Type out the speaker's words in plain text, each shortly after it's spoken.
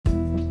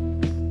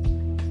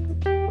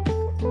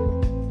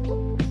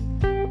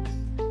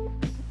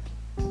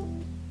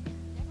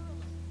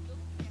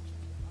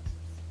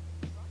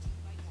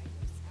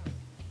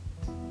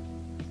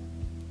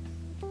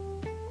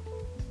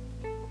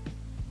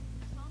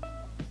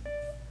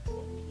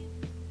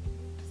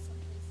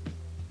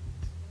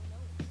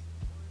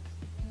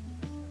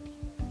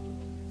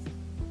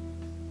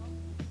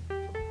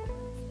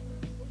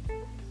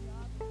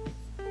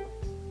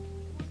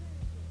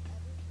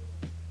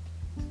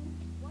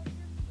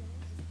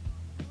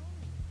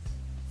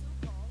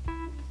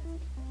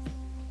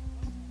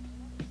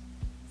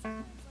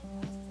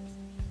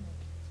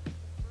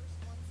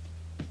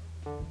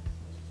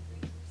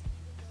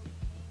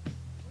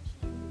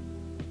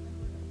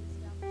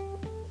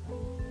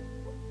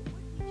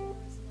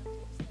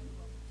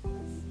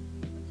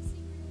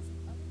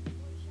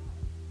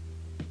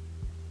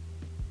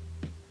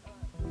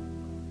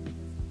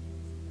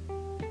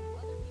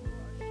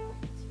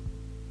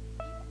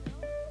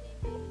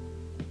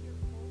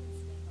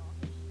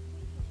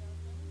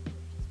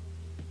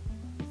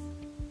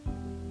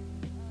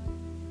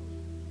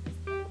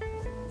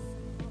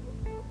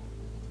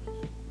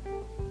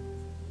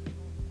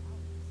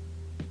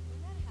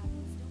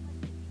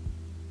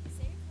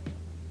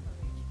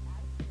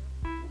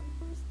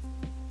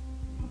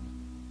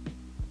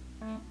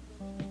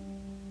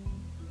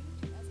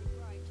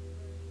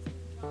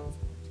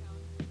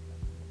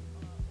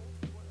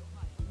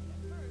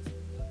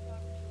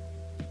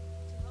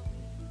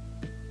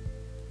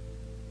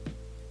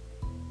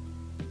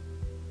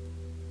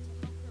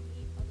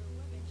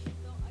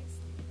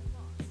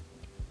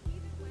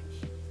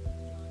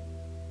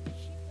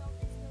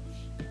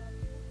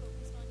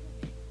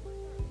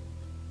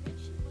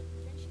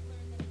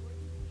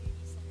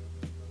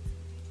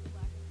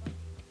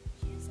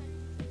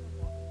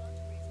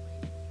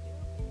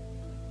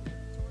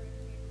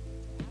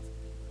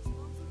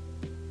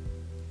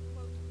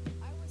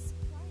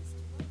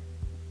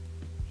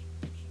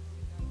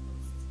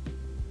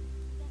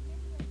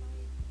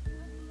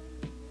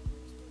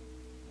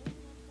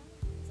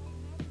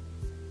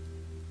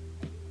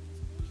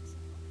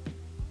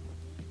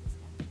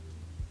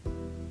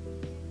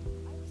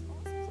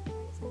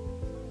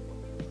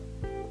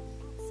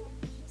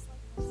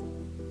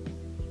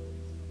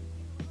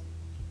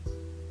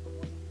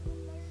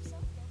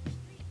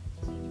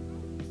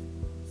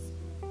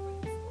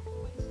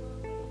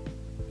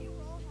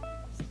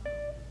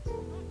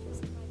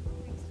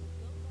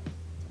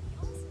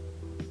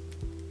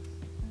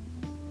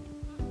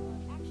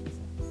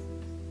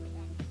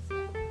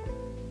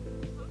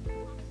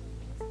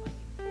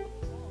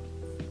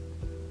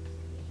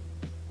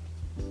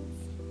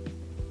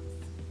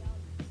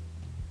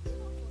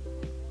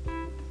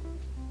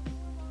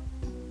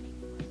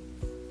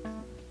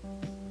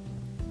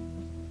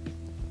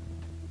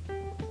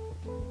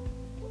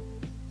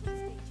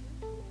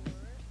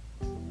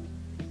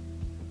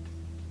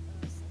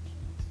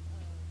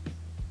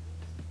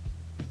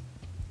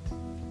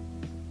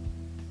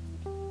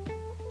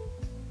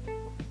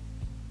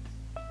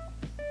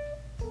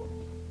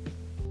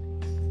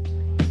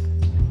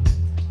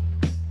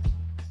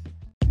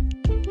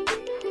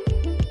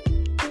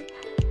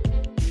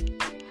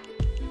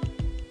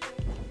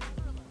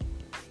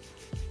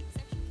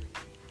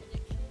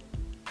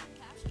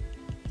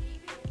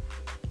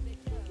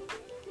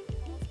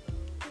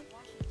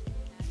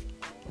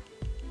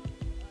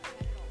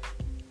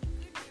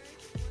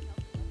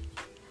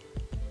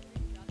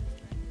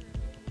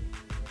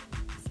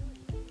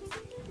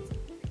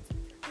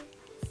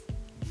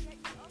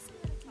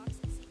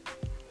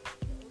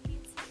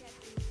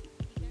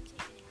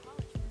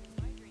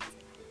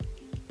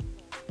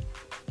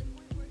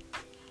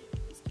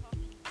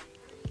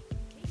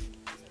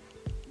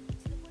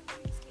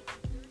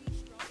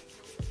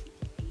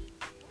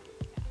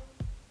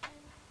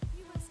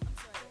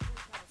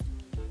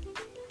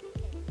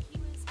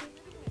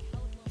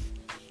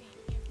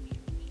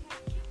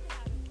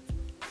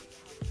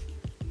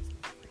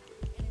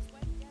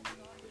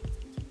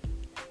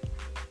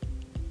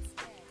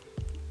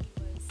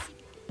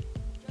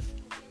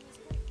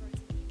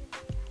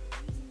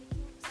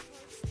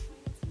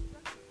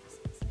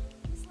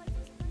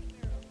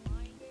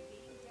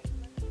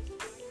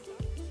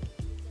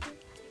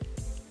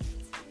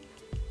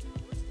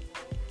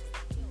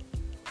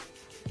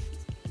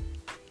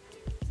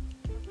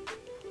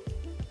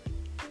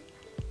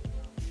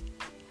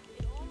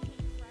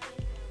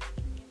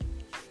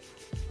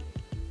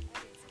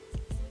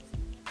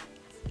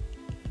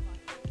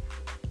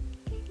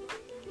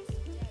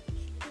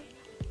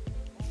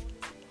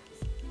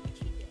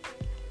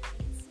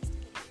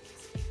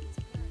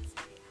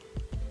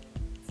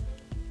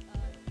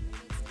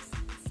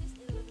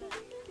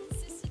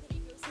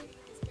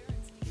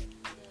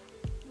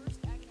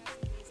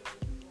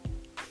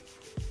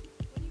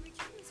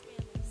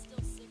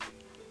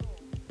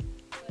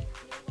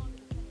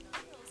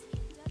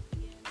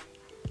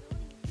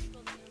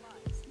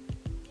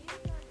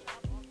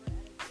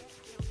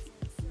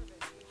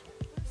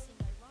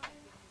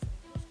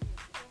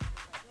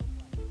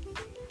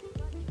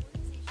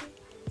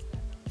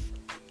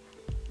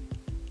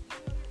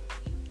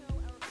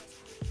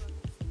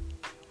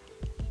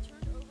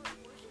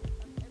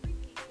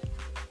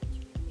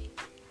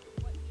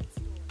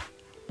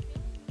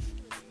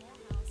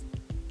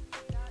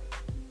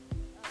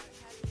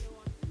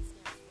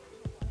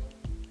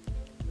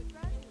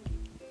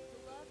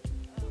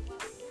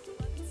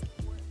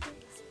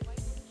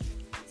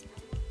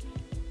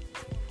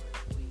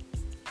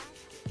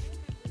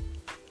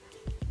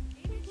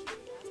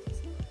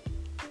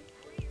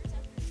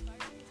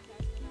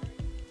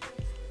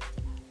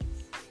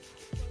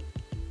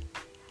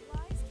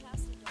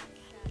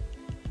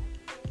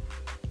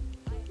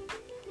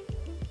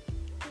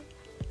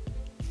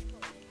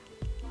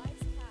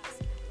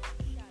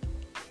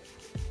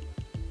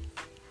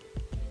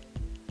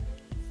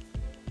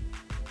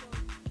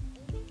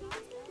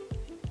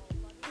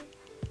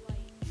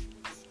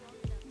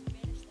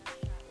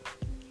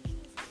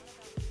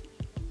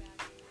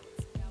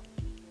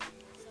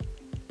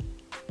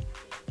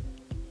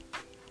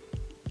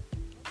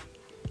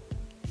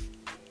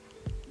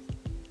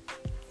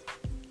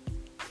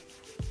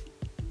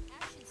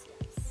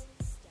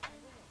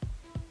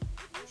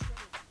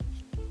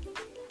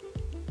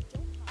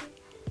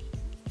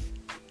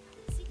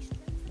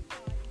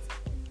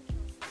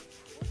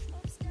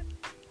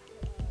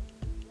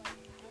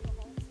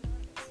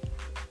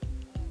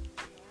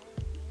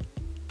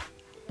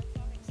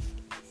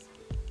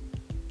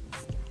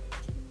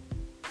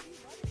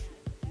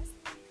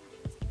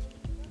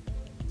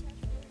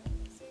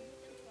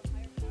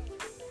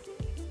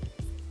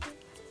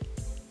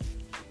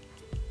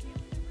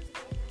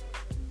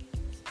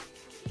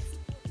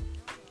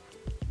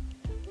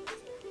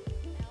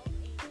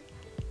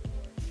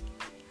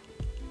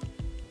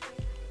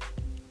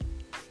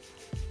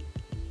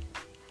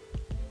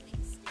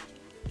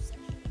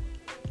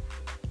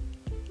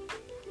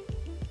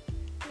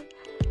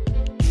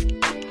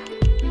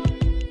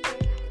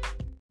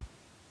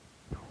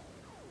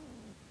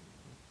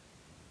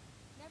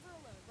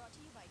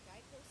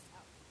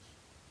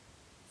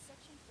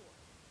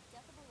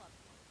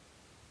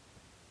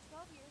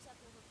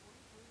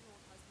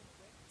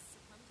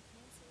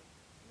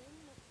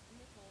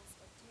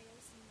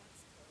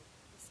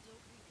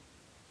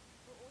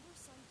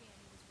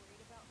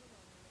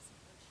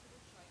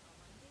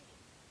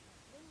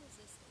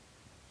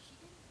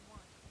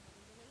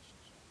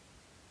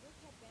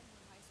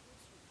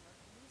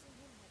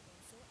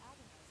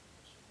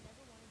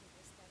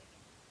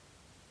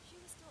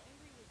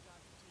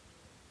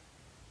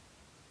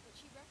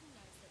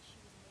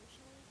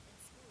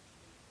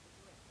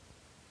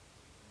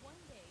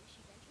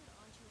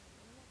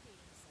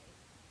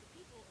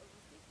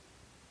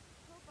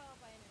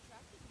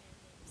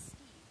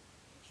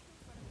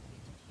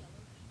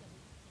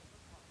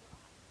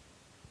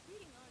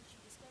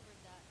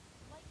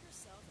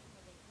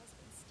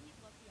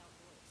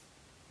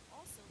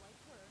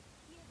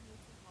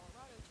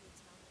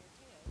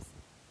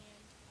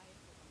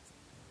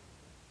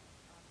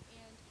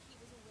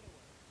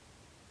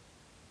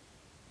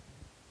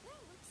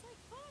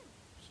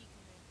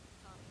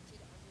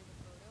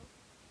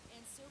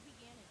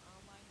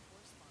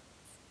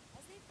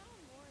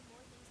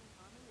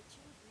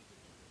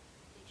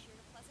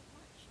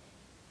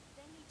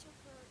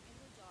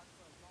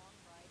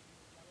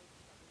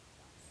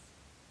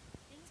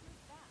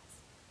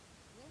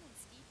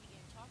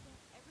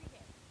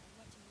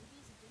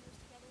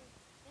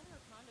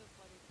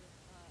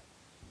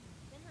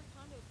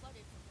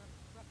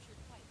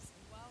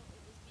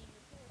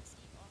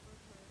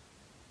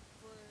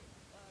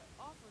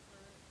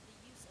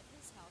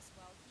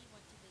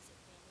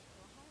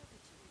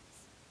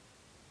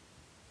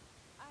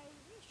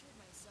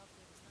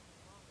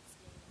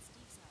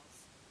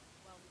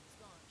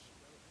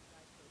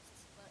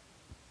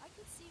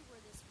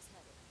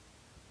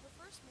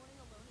first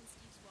morning alone in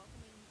Steve's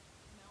welcoming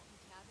mountain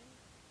cabin,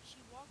 she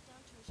walked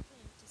down to a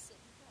stream to sit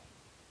and pray.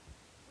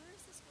 "Where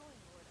is this going,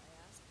 Lord?" I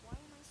asked. "Why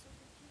am I so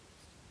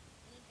confused?"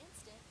 In an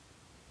instant,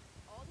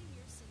 all the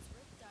years since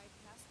Rick died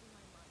passed through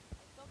my mind.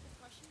 I felt the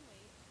crushing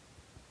weight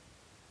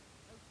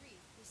of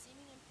grief, the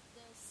seeming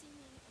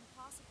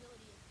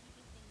impossibility of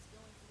keeping things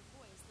going for the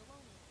boys, the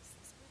loneliness,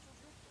 the spiritual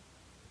drifting.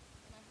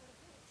 And I heard a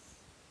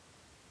voice.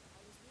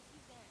 "I was with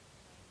you then,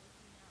 and I am with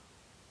you now."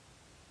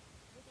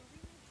 With a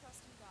renewed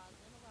trust in God,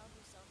 Lynn allowed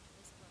herself to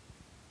risk learning.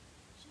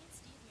 She and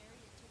Steve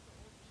married and took the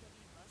old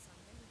VW bus on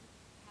many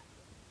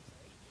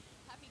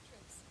happy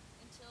trips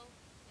until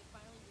it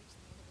finally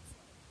reached the end of its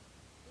life.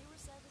 They were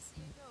sad to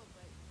see it go,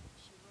 but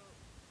she wrote,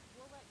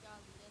 "We'll let God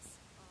lead us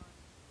on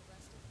the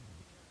rest of the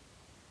journey."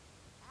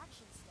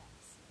 Action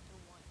steps.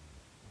 Number 1.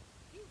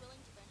 Be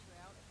willing to venture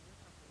out of your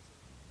comfort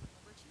zone.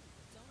 Number 2.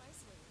 Don't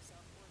isolate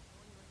yourself or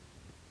ignore your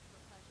need for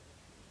pleasure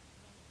and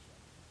companionship,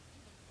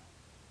 even fun.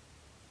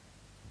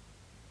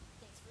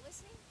 Thanks for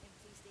listening, and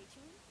please stay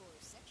tuned for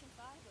Section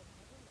 5 of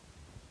Never Alone.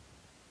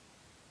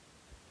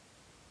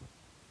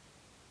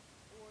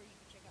 Or you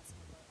can check out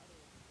some of our other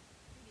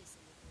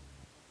previously recorded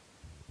content.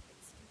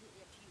 It's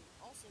completely up to you.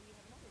 Also, we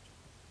have another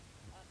channel.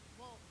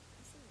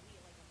 I say we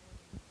like I'm more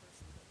than one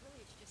person, but really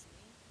it's just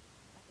me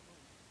at the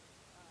moment.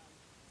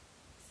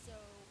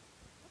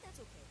 But that's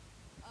okay.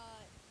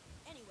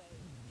 Anyway,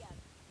 yeah,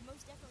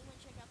 most definitely want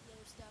to check out the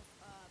other stuff.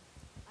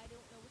 I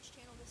don't know which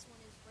channel this one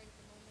is right at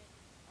the moment.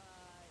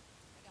 I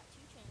got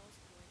 2 channels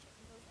if you want to check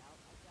them both out.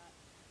 I've got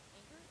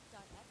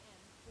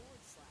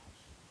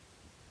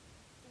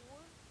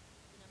anchor.fm/4,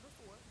 the number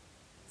 4,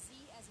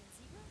 Z as in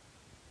zebra,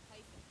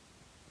 hyphen,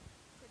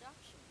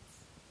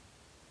 productions.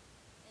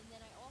 And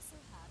then I also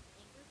have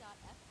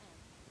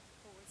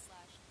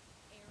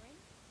anchor.fm/Aaron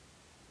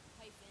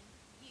hyphen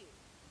U.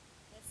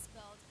 That's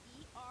spelled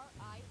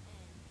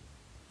ERIN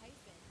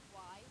hyphen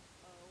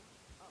YOO.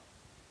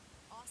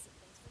 Awesome.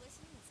 Thanks for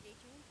listening, and stay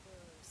tuned for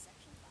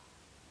Section 5.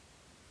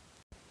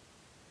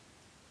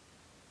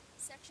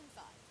 Section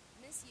 5.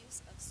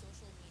 Misuse of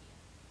social media.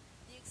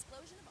 The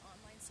explosion of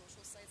online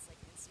social sites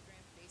like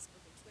Instagram,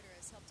 Facebook, and Twitter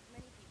has helped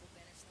many people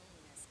banish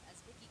loneliness,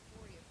 as Vicky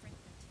Corey of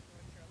Franklinton,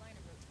 North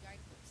Carolina wrote to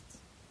Guideposts.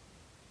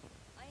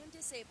 "I am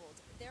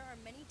disabled. There are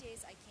many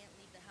days I can't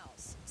leave the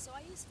house, so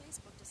I use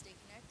Facebook to stay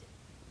connected.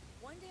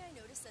 One day I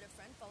noticed that a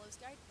friend follows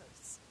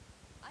Guideposts.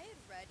 I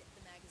had read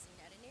the magazine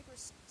at a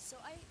neighbor's, so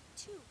I,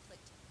 too,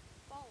 clicked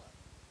follow.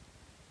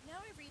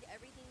 Now I read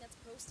everything that's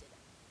posted.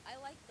 I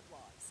like the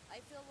blogs.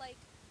 I feel like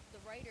the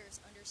writers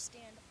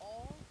understand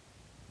all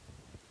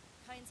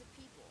kinds of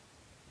people.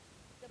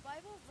 The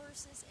Bible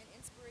verses and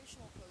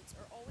inspirational quotes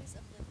are always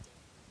uplifting.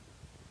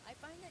 I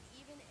find that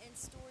even in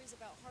stories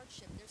about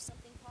hardship, there's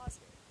something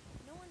positive.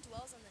 No one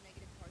dwells on the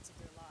negative parts of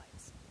their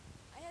lives.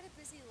 I had a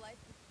busy life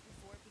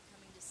before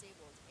becoming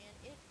disabled, and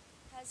it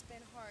has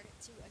been hard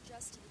to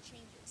adjust to the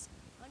changes.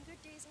 On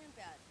good days and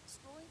bad,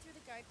 scrolling through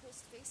the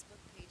Guidepost Facebook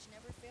page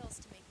never fails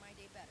to make my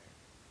day better.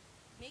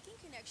 Making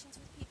connections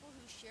with people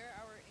who share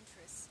our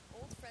interests,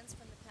 old friends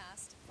from the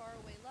past,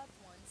 faraway loved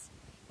ones,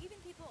 even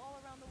people all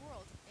around the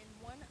world,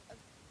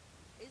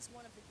 is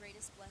one of the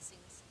greatest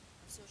blessings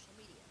of social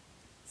media.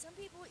 Some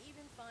people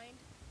even find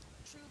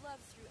true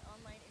love through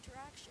online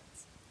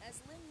interactions,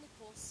 as Lynn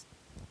Nichols'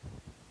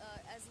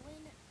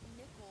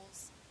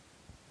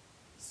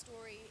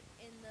 story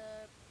in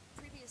the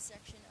previous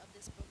section of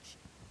this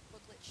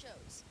booklet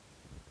shows.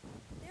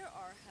 There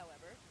are,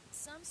 however,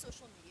 some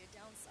social media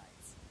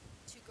downsides.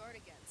 To guard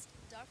against,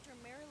 Dr.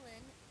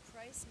 Marilyn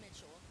Price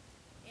Mitchell,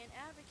 an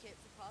advocate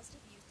for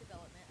positive youth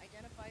development,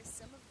 identifies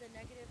some of the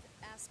negative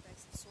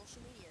aspects of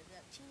social media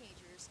that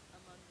teenagers,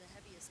 among the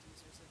heaviest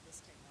users of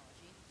this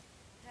technology,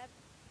 have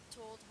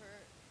told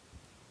her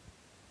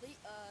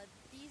these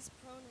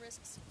pose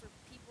risks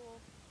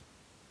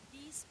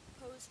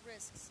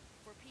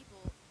for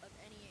people of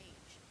any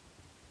age.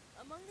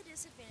 Among the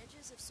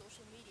disadvantages of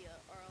social media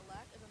are a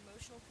lack of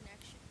emotional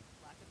connection,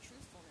 lack of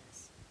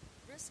truthfulness,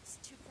 risks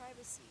to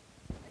privacy,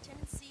 a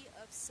tendency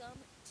of some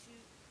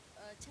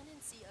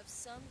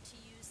to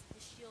use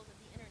the shield of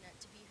the internet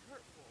to be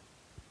hurtful,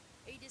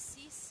 a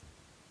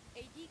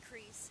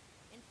decrease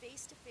in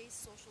face-to-face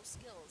social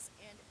skills,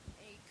 and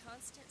a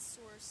constant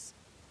source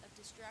of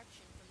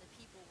distraction from the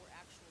people we're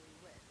actually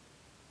with.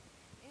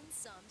 In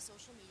sum,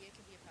 social media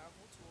can be a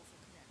powerful tool for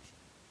connection,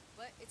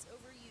 but its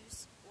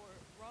overuse or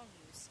wrong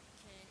use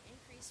can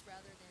increase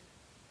rather than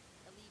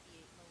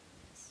alleviate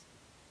loneliness.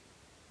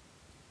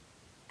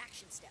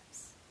 Action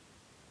steps.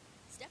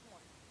 Step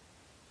 1.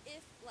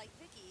 If, like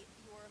Vicky,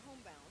 you're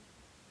homebound,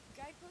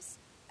 Guideposts,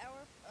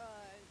 Our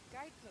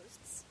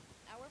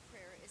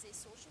Prayer is a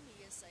social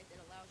media site that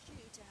allows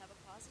you to have a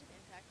positive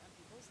impact on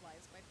people's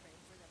lives by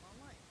praying for them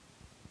online.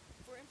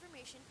 For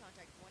information,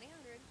 contact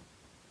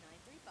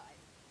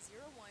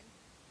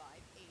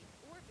 1-800-935-0158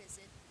 or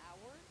visit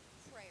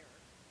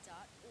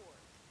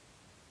ourprayer.org.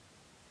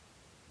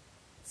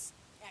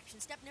 Action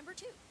step number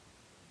 2.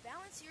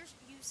 Balance your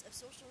use of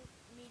social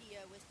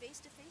media with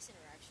face-to-face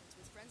interactions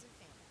with friends and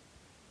family.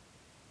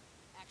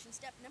 Action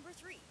step number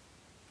 3.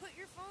 Put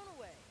your phone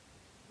away.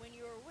 when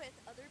you're with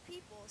other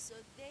people so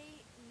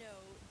they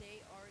know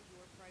they are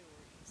your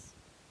priorities.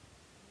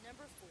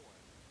 Number 4,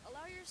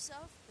 allow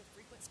yourself the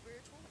frequent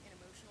spiritual and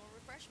emotional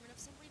refreshment of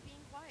simply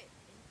being quiet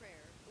in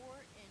prayer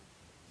or in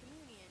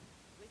communion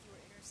with your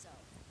inner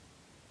self.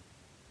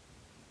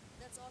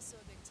 That's also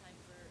a good time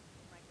for,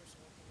 in my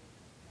personal opinion,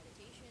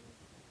 meditation,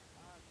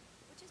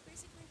 which is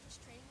basically just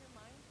training your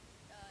mind.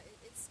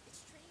 It's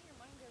training your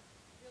mind to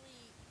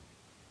really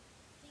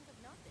think of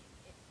nothing,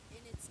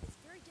 and it's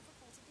very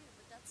difficult to do,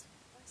 but that's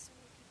why so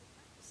many people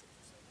practice it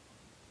for so long.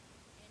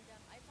 And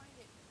I find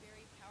it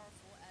very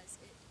powerful as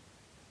it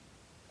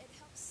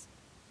helps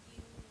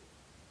you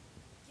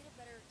get a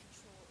better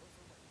control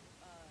over what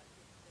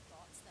the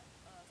thoughts that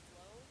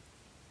flow,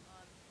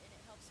 and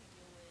it helps you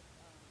deal with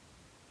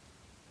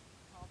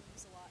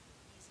problems a lot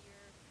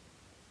easier.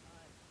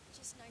 It's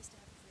just nice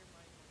to have a clear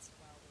mind once in a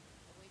while,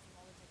 away from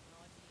all the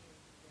technology and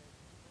the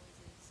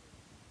noises. And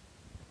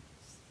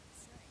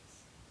it's nice.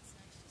 It's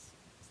nice just to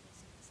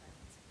listen to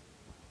silence for a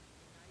little while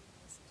and not even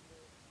listen to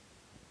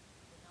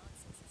the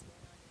nonsense that's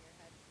going on in your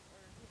head, or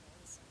the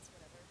sense,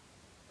 whatever.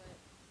 But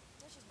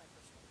that's just my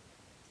personal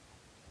opinion. I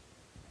definitely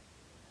recommend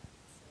that.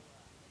 So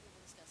maybe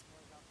we'll discuss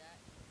more about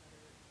that in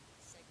another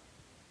segment.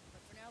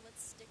 But for now, let's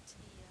stick to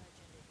the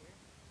agenda here.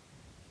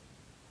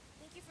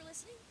 Thank you for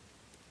listening,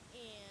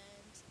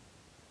 and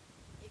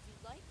if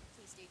you'd like,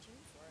 please stay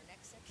tuned for our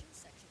next section,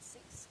 Section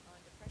 6, on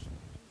depression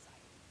and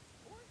anxiety,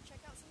 or check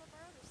out some of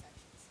our other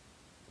sections.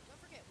 Don't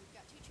forget, we've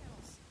got 2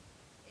 channels.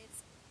 It's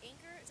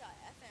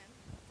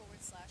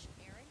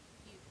anchor.fm/Aaron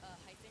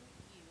hyphen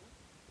U,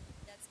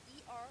 that's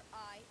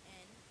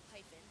ERIN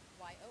hyphen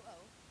YOO,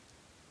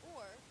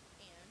 or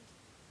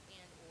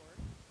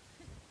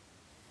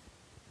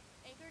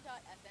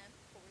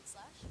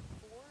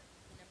anchor.fm/4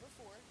 the number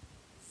 4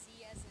 Z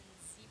as in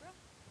zebra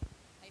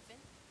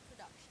hyphen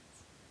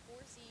productions,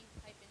 4Z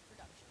hyphen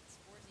productions,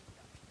 4Z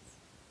productions.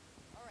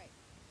 Alright,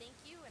 thank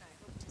you, and I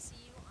hope to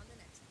see you on the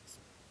next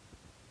episode.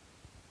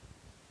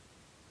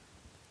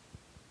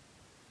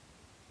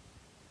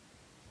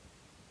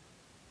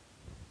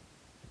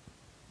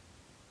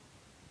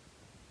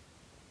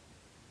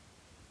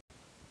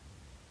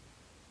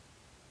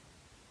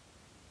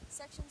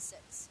 Section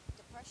 6,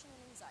 Depression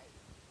and Anxiety.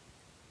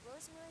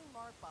 Rosemary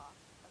Marbach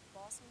of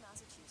Boston,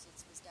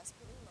 Massachusetts was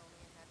desperately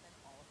lonely and had been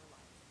all of her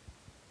life.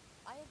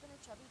 I had been a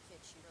chubby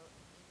kid, she wrote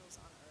in Angels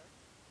on Earth.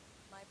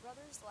 My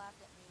brothers laughed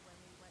at me when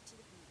we went to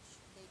the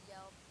beach. They'd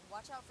yell,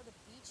 "Watch out for the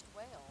beached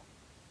whale."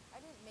 I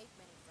didn't make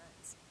many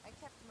friends. I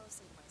kept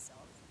mostly to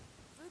myself.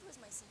 Food was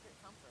my secret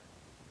comfort.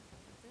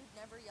 Food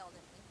never yelled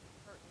at me,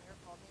 hurt me, or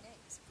called me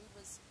names. Food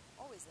was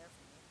always there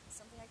for me,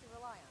 something I could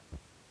rely on.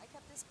 I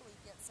kept this belief,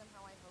 yet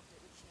somehow I hoped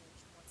it would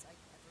change once I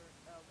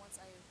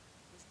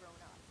was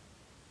grown up.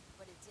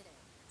 But it didn't.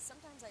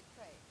 Sometimes I'd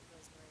pray,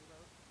 Rosemary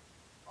wrote.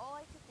 All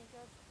I could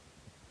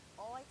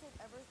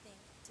ever think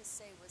to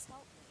say was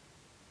help me.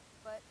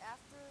 But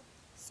after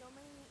so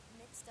many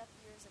mixed up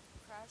years of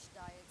crash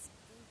diets and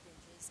food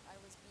binges, I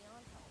was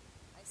beyond help.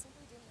 I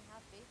simply didn't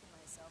have faith in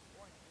myself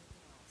or in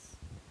anything else.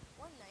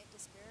 One night,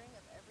 despairing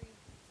of ever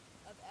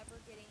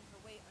getting her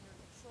weight under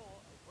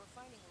control or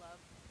finding love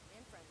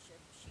and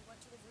friendship, she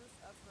went to the roof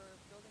of her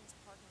building's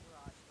parking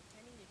garage,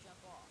 intending to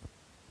jump off.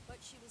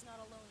 But she was not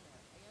alone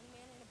there. A young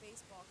man in a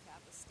baseball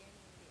cap was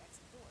standing near the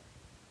exit door.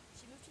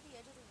 She moved to the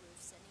edge of the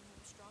roof, sending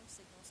him strong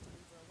signals to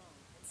leave her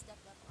alone, and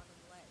stepped up onto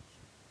the ledge.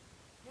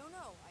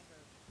 No, I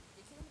heard.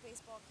 The kid in the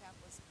baseball cap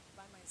was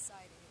by my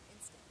side in an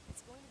instant.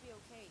 It's going to be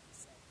okay, he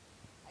said.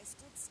 I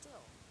stood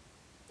still,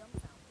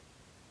 dumbfounded,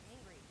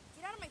 angry.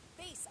 Get out of my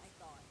face, I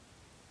thought.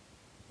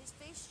 His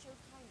face showed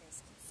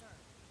kindness,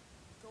 concern.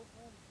 Go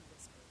home, he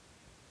whispered.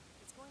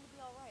 It's going to be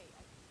all right,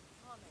 I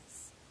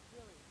promise.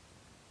 Really,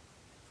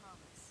 I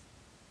promise.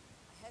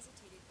 I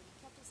hesitated, but he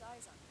kept his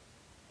eyes on me.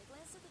 I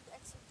glanced at the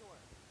exit door.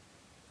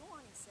 Go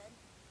on, he said.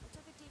 I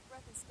took a deep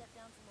breath and stepped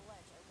down from the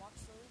ledge. I walked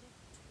slowly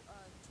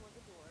toward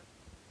the door.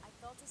 I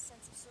felt a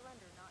sense of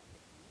surrender, not in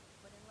defeat,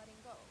 but in letting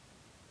go.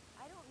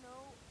 I don't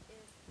know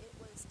if it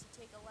was to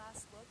take a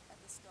last look at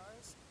the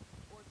stars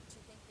or to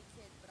thank the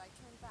kid, but I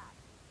turned back.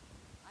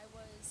 I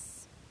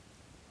was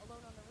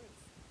alone on the roof.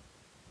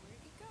 Where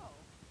did he go?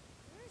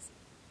 Where is he?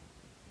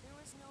 There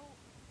was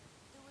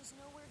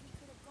nowhere he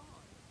could have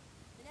gone.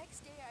 The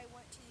next day I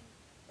went to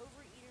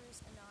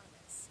Overeaters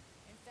Anonymous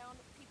and found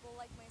people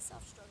like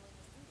myself struggling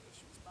with food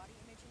issues, body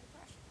image, and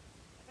depression.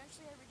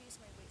 Eventually I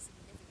reduced my weight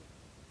significantly.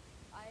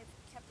 I've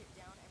kept it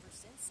down ever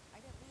since.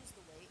 I didn't lose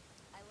the weight.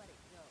 I let it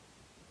go.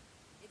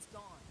 It's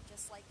gone,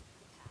 just like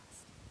the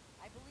past.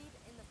 I believe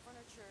in the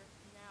furniture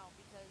now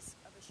because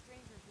of a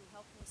stranger who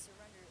helped me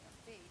surrender a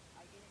faith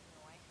I didn't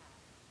know I had.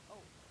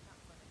 Oh, not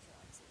furniture,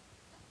 obviously.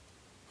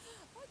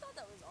 I thought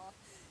that was off.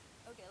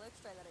 Okay, let's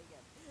try that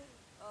again.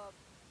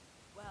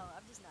 Well,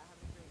 I'm just not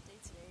having a great day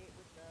today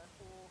with the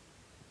whole...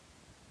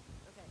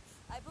 Okay,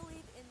 I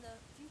believe in the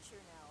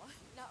future now,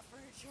 not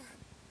furniture.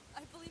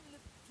 I believe in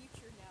the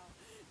future now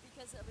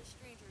because of a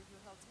stranger who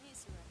helped me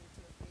surrender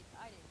to a faith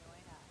I didn't know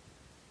I had.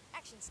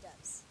 Action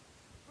steps.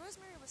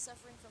 Rosemary was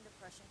suffering from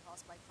depression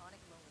caused by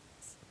chronic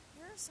loneliness.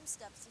 Here are some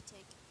steps to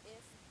take if,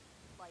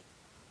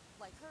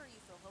 like her, you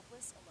feel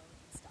hopeless, alone,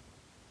 and stuck.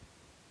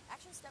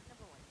 Action step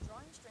number 1,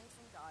 drawing strength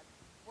from God.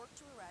 Work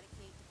to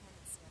eradicate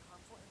dependency on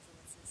harmful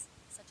influences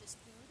such as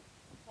food,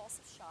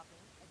 compulsive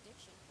shopping,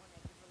 addiction, or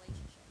negative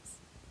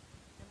relationships.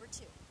 Number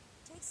 2,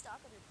 take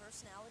stock of your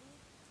personality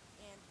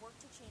and work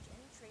to change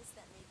any traits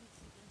that may be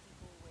keeping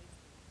people away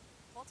from you.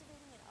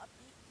 Cultivating an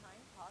upbeat, kind,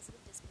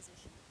 positive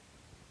disposition.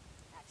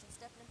 Action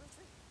step number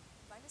 3,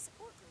 find a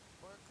support group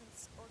or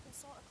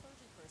consult a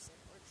clergy person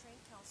or a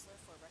trained counselor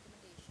for a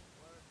recommendation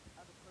or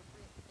of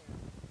appropriate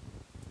therapy.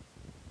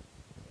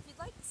 If you'd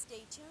like,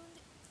 stay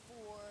tuned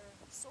for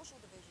Social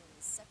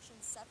Divisions Section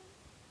 7,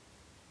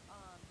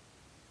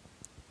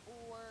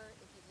 or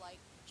if you'd like,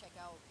 check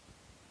out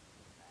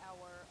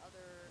our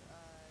other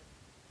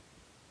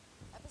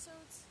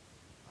episodes.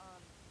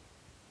 I'm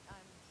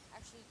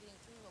actually getting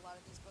through a lot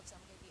of these books.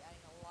 I'm going to be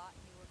adding a lot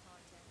newer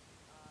content.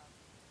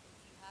 If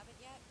you haven't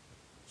yet,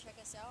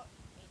 check us out,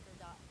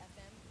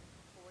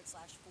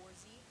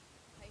 anchor.fm/4Z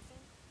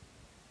hyphen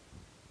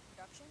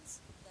Productions.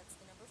 That's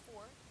the number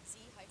 4,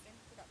 Z hyphen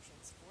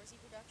Productions, 4Z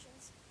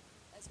Productions,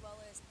 as well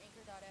as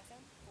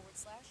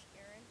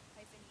anchor.fm/Aaron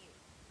hyphen U,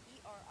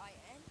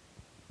 ERIN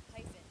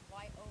hyphen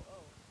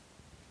YOO.